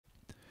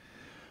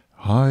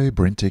Hi,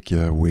 BrenTech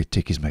here, where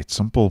tech is made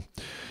simple.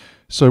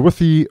 So with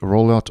the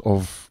rollout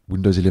of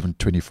Windows 11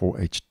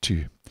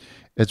 24H2,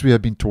 as we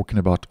have been talking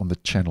about on the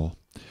channel,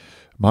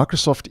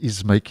 Microsoft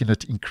is making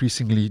it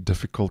increasingly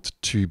difficult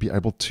to be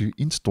able to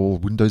install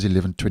Windows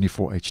 11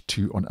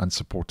 24H2 on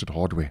unsupported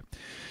hardware,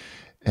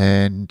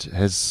 and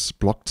has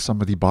blocked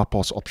some of the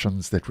bypass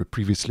options that were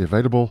previously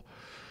available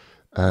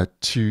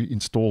to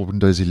install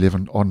Windows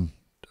 11 on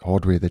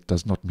hardware that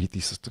does not meet the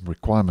system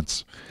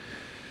requirements.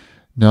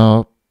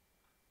 Now,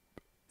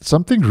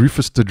 something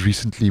Rufus did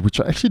recently, which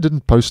I actually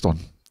didn't post on,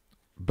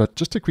 but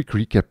just a quick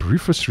recap.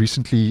 Rufus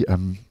recently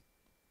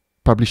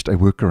published a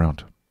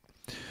workaround,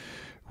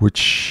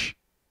 which,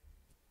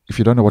 if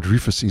you don't know what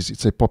Rufus is,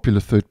 it's a popular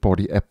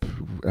third-party app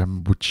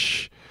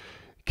which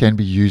can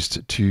be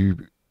used to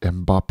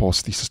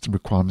bypass the system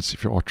requirements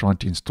if you are trying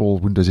to install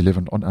Windows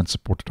 11 on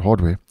unsupported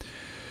hardware.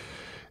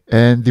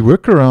 And the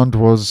workaround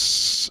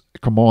was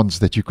commands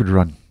that you could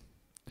run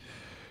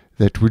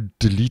that would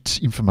delete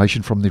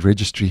information from the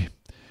registry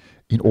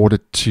in order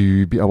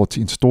to be able to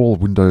install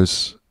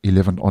Windows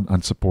 11 on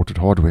unsupported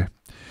hardware,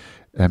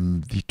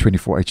 the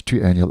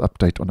 24H2 annual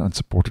update on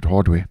unsupported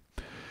hardware.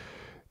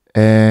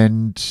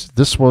 And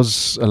this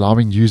was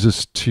allowing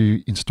users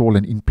to install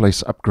an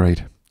in-place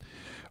upgrade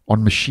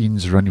on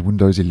machines running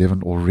Windows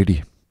 11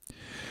 already.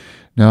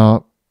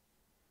 Now,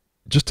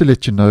 just to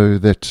let you know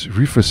that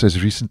Rufus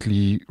has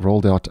recently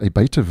rolled out a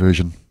beta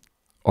version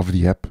of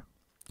the app.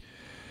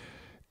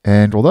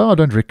 And although I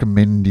don't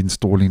recommend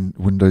installing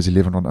Windows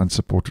 11 on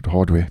unsupported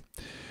hardware,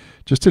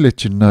 just to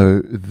let you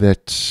know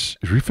that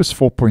Rufus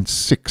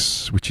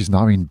 4.6, which is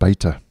now in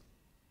beta,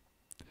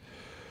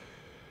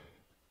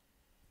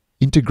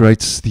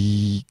 integrates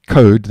the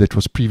code that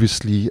was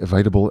previously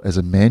available as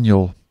a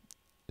manual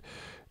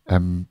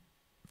kind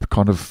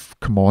of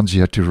commands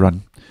you had to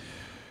run.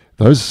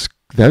 Those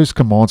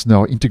commands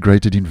now are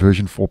integrated in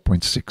version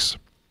 4.6.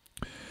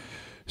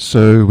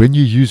 So when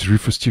you use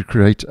Rufus to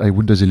create a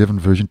Windows 11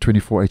 version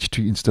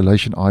 24H2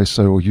 installation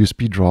ISO or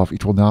USB drive,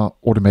 it will now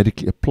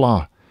automatically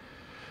apply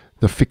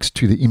the fix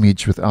to the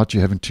image without you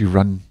having to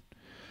run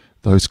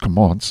those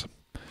commands.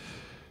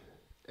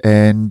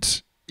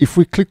 And if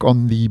we click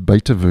on the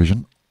beta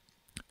version,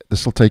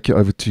 this will take you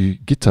over to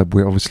GitHub,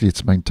 where obviously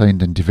it's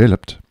maintained and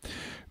developed.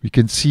 We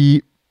can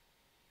see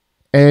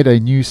add a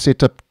new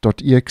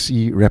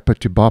setup.exe wrapper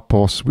to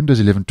bypass Windows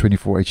 11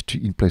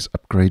 24H2 in-place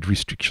upgrade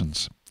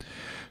restrictions.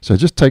 So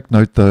just take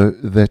note though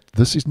that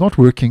this is not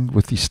working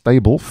with the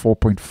stable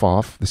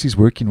 4.5. This is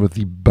working with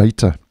the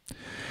beta.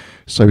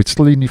 So it's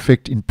still in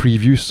effect in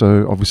preview.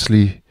 So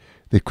obviously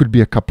there could be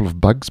a couple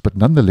of bugs, but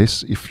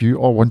nonetheless, if you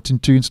are wanting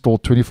to install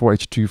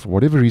 24H2 for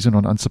whatever reason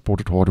on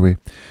unsupported hardware,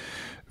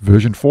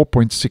 version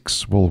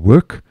 4.6 will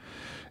work.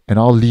 And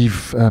I'll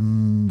leave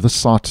this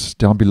site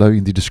down below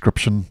in the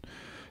description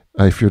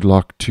if you'd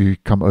like to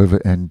come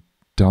over and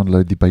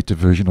download the beta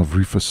version of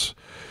Rufus.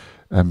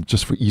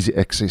 Just for easy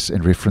access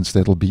and reference,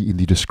 that'll be in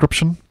the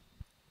description.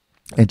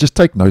 And just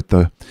take note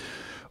though,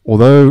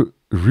 although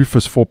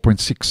Rufus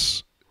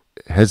 4.6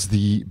 has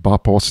the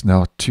bypass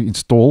now to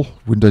install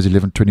Windows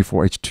 11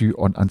 24H2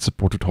 on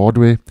unsupported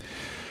hardware,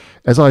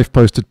 as I've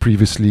posted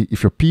previously,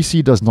 if your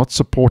PC does not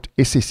support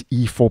SSE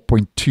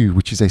 4.2,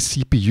 which is a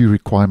CPU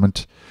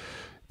requirement,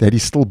 that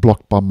is still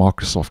blocked by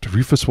Microsoft.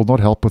 Rufus will not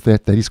help with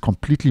that. That is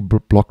completely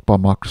blocked by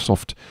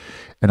Microsoft.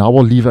 And I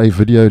will leave a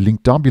video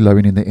link down below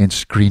and in the end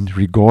screen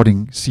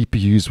regarding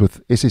CPUs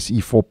with SSE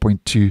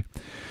 4.2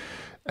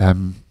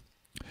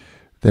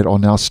 that are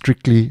now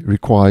strictly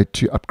required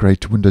to upgrade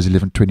to Windows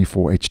 11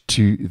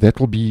 24H2. That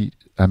will be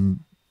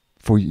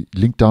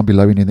linked down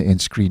below and in the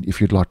end screen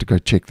if you'd like to go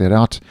check that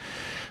out.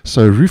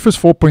 So Rufus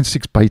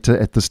 4.6 beta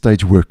at this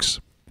stage works.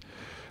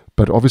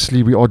 But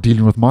obviously we are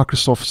dealing with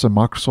Microsoft, so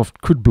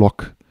Microsoft could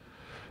block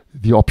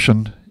the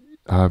option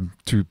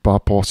to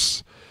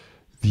bypass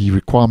the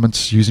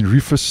requirements using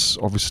Rufus.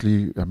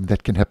 Obviously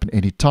that can happen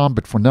anytime,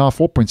 but for now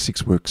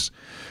 4.6 works.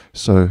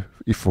 So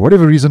if for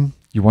whatever reason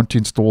you want to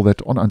install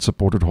that on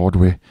unsupported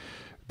hardware,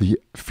 the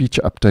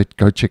feature update,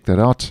 go check that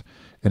out.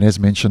 And as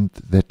mentioned,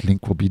 that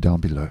link will be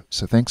down below.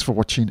 So thanks for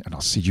watching, and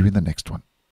I'll see you in the next one.